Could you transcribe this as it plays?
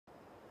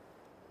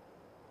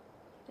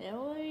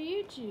Hello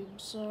YouTube.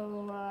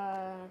 So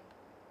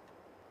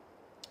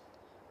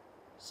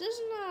this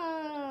isn't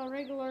a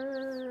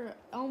regular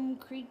Elm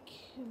Creek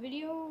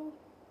video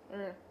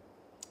or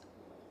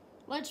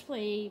Let's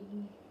Play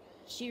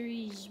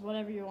series,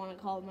 whatever you want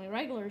to call it, my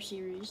regular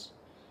series.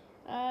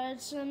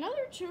 It's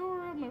another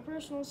tour of my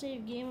personal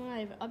save game, and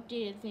I've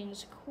updated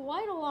things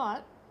quite a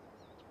lot.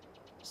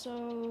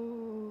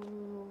 So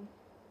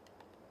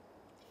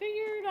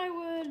figured I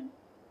would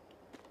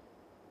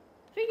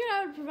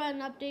provide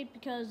an update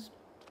because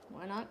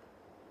why not?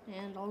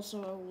 And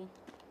also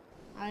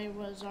I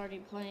was already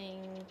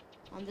playing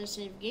on this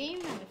save game,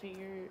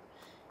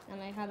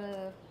 and I had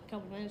a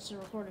couple minutes to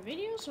record a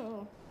video,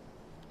 so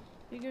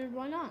figured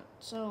why not?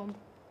 So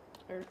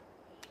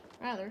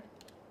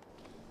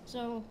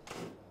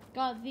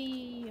got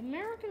the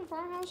American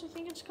farmhouse, I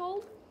think it's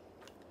called,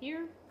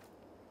 here.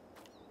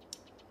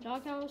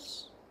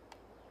 Doghouse,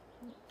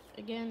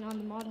 again on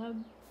the mod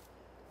hub.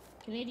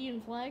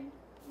 Canadian flag,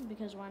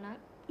 because why not?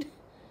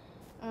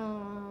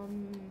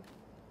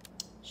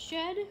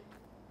 Shed.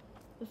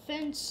 The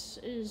fence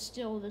is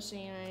still the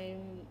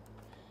same.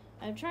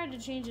 I've tried to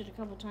change it a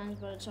couple times,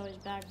 but it's always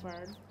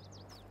backfired.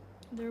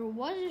 There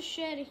was a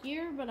shed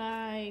here, but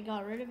I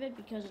got rid of it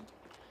because it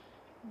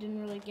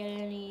didn't really get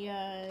any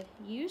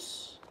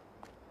use.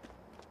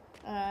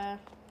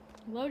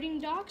 Loading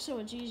dock, so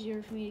it's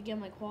easier for me to get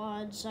my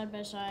quads,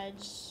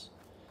 side-by-sides,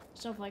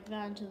 stuff like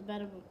that into the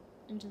bed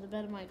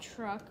of my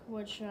truck,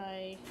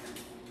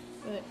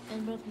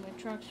 and both of my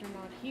trucks are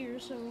not here,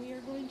 so we are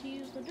going to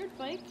use the dirt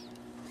bike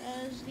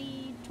as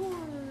the tour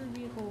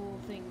vehicle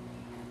thing.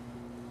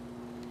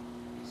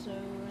 So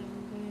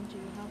I'm going to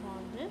hop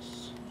on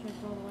this,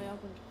 shift all the way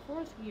up into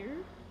fourth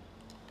gear,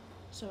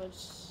 so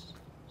it's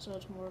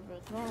more of a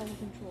throttle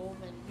control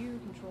than gear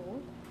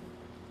control.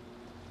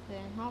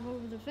 Then hop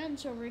over the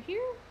fence over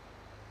here,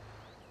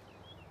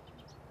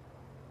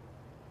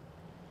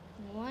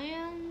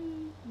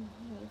 land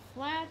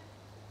flat,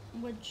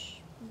 which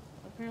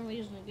apparently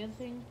isn't a good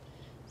thing.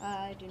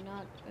 I do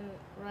not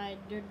ride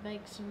dirt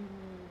bikes in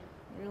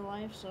real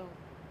life, so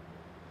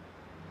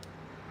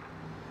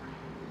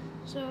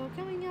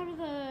coming out of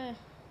the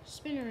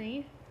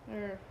spinnery,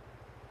 or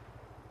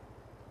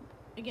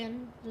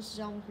again, this is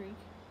Elm Creek,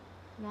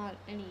 not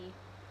any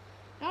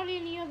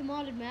of the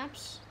modded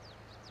maps.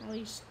 At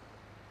least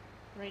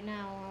right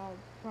now, I'll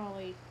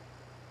probably,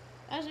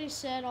 as I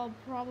said, I'll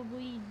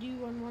probably do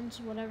one once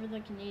whatever the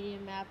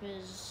Canadian map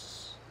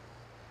is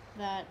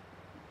that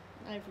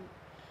I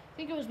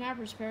think it was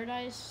Mapper's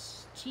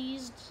Paradise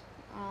teased.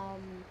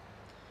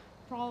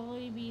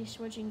 Probably be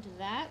switching to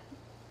that.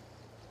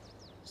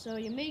 So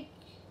gotta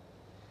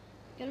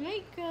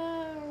make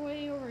our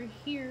way over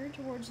here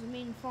towards the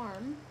main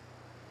farm.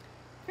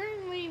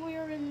 Currently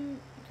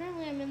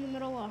I'm in the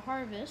middle of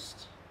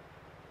harvest.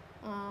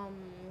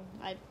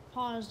 I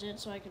paused it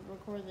so I could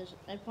record this.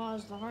 I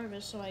paused the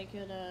harvest so I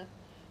could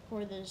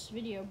record this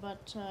video,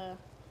 but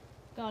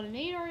got an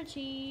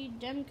 8RT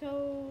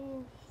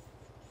Demco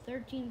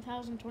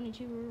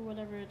 13,022 or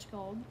whatever it's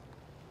called.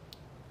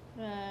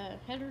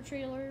 Header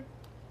trailer,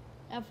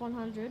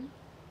 F100.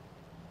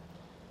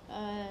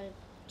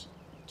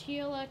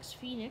 TLX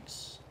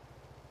Phoenix.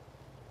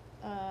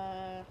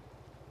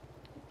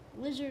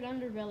 Lizard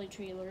underbelly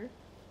trailer,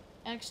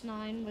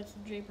 X9 with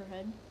draper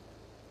head.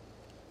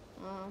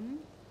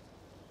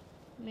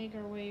 Make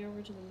our way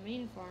over to the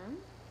main farm.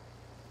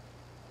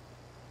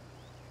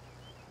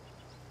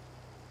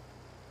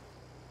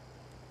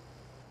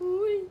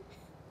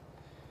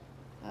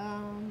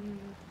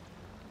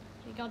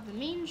 We got the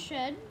main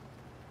shed,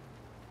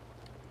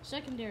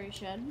 secondary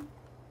shed.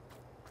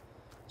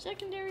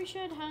 Secondary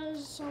shed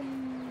has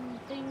some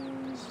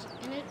things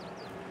in it.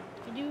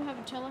 I do have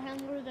a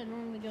telehandler that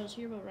normally goes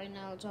here, but right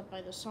now it's up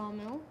by the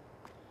sawmill.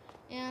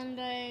 And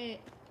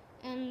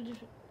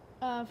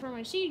for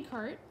my seed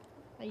cart,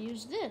 I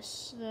use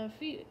this, the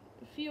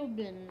field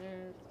bin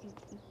or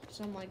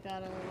something like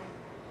that.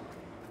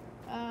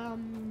 I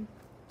don't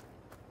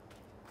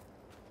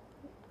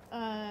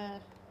know.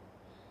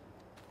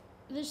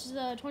 This is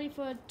a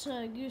 20-foot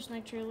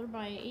gooseneck trailer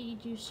by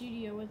 82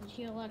 Studio with a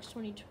TLX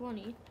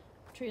 2020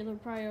 trailer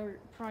prior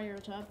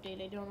to update.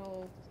 I don't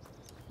know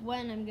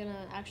when I'm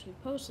gonna actually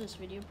post this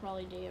video,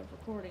 probably day of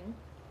recording.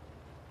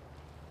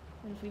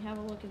 And if we have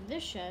a look in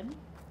this shed,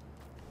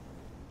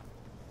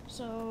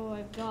 so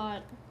I've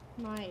got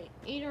my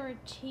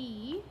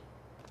 8RT.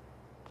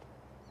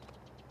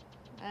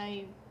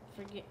 I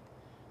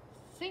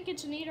think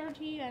it's an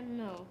 8RT, I don't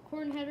know.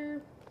 Corn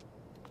header,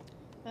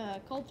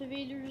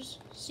 cultivators,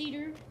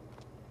 seeder.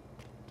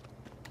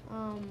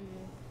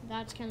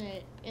 That's kind of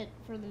it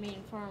for the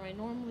main farm. I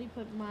normally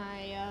put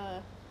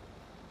my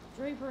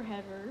draper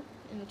header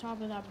in the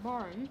top of that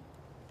barn.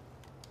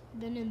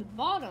 Then in the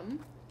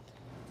bottom,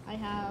 I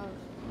have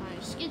my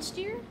skid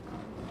steer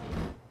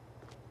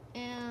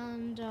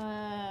and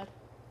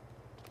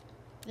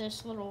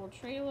this little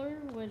trailer,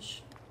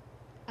 which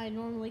I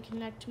normally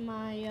connect to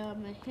my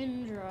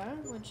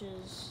Mahindra, which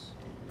is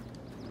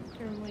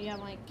currently at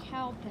my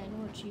cow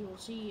pen, which you will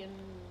see in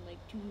like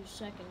 2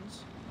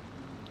 seconds.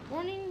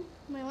 Warning,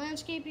 my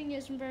landscaping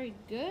isn't very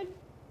good.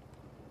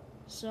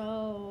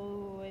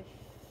 So, if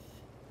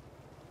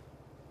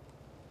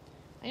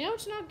I know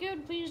it's not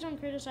good, please don't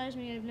criticize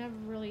me. I've never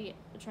really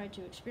tried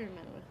to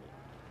experiment with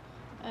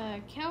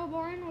it. Cow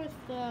barn with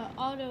the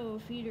auto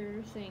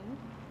feeder thing.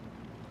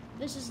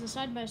 This is the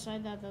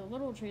side-by-side that the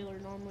little trailer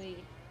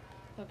normally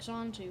hooks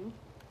onto.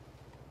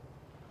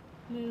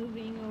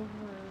 Moving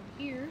over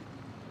here.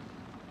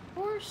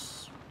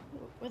 Horse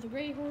with a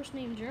gray horse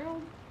named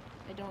Gerald.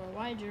 I don't know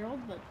why Gerald,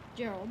 but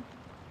Gerald.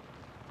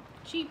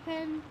 Sheep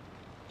pen,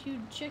 2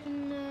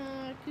 chicken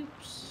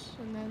coops,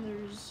 and then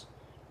there's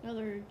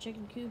another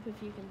chicken coop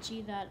if you can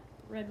see that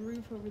red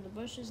roof over the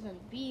bushes, then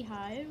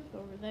beehive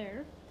over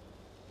there.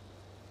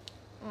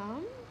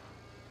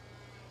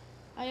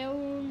 I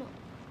own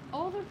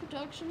all the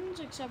productions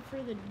except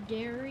for the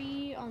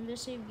dairy on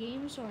this save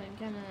game, so I'm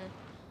kind of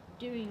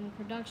doing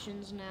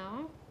productions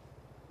now.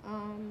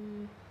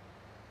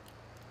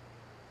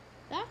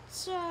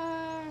 That's,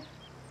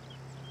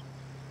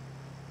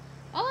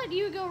 I'll let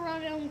you go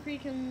around Elm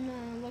Creek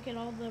and look at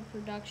all the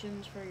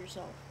productions for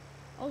yourself.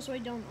 Also, I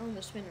don't own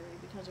the spinnery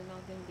because I'm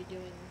not going to be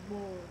doing wool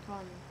or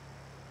cotton.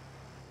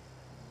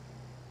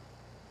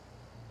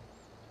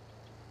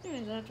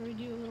 Anyways, after we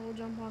do a little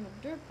jump on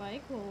a dirt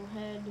bike, we'll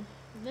head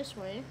this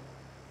way.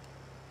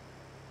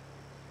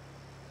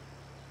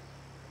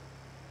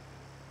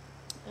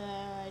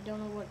 I don't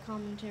know what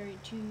commentary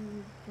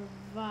to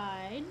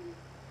provide.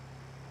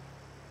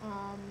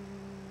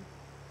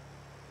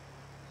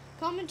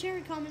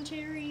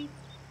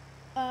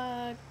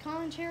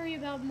 Commentary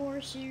about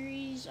more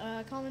series,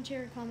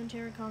 commentary,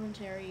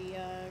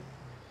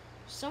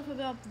 stuff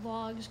about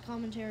vlogs,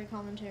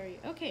 commentary.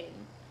 Okay,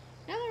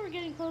 now that we're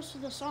getting close to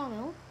the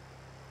sawmill,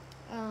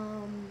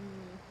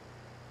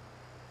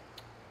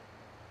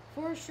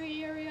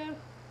 forestry area,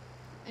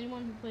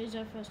 anyone who plays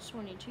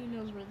fs22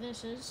 knows where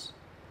this is.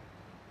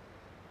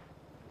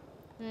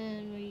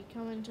 Then we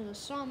come into the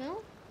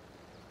sawmill.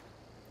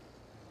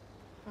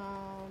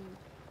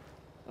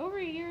 Over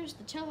here is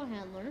the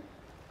telehandler,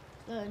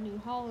 the New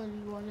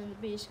Holland one in the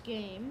base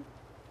game,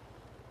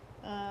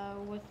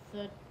 with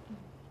the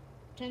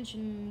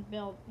tension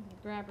belt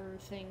grabber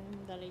thing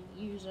that I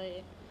use.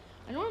 I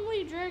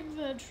normally drag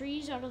the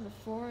trees out of the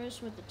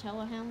forest with the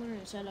telehandler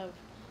instead of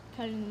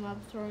cutting them up,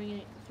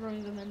 throwing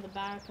them in the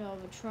back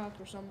of a truck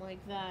or something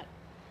like that.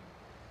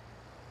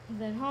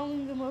 Then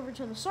hauling them over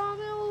to the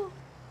sawmill,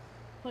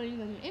 putting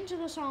them into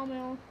the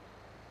sawmill.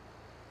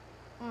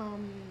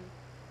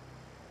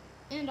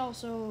 And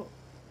also,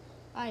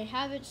 I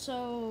have it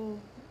so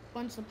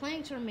once the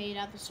planks are made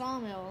at the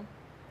sawmill,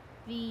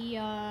 the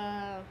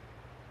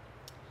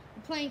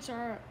planks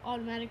are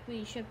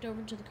automatically shipped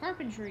over to the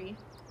carpentry,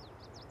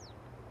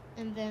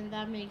 and then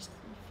that makes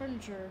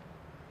furniture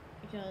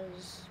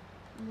because,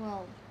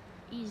 well,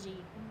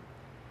 easy.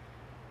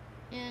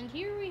 And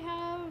here we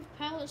have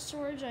pallet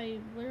storage. I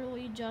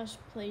literally just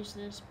placed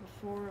this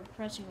before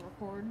pressing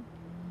record,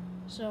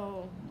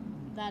 so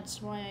that's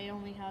why I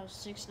only have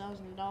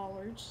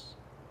 $6,000.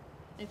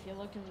 If you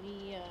look in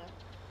the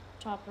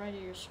top right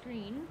of your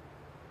screen.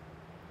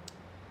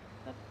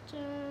 But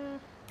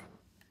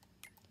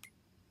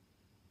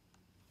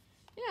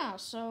yeah,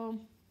 so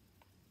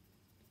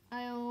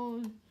I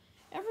own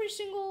every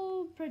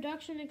single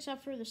production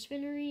except for the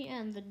spinnery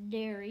and the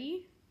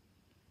dairy.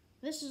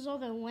 This is all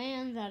the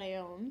land that I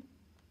own.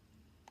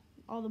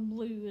 All the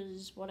blue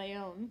is what I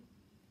own.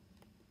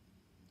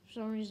 For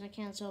some reason I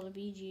can't sell the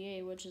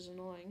BGA, which is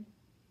annoying.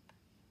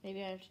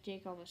 Maybe I have to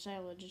take all my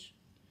silage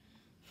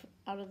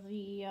out of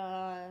the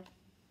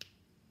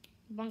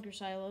bunker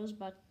silos,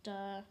 but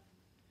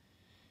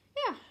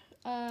yeah,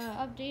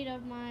 update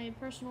of my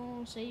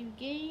personal save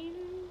game.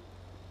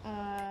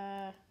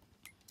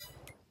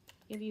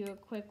 Give you a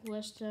quick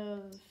list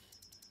of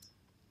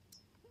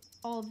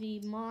all the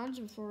mods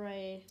before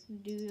I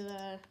do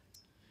the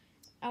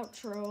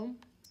outro.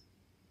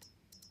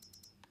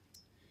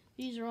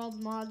 These are all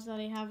the mods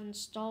that I have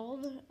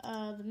installed.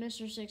 The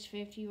Mr.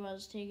 650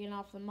 was taken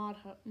off the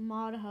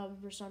mod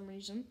hub for some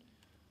reason.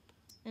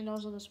 And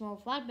also the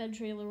small flatbed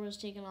trailer was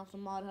taken off the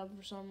mod hub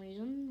for some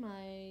reason.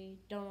 I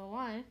don't know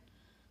why.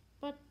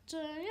 But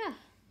yeah,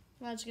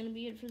 that's going to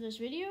be it for this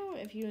video.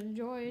 If you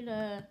enjoyed,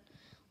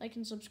 like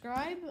and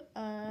subscribe.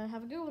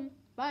 Have a good one.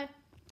 Bye.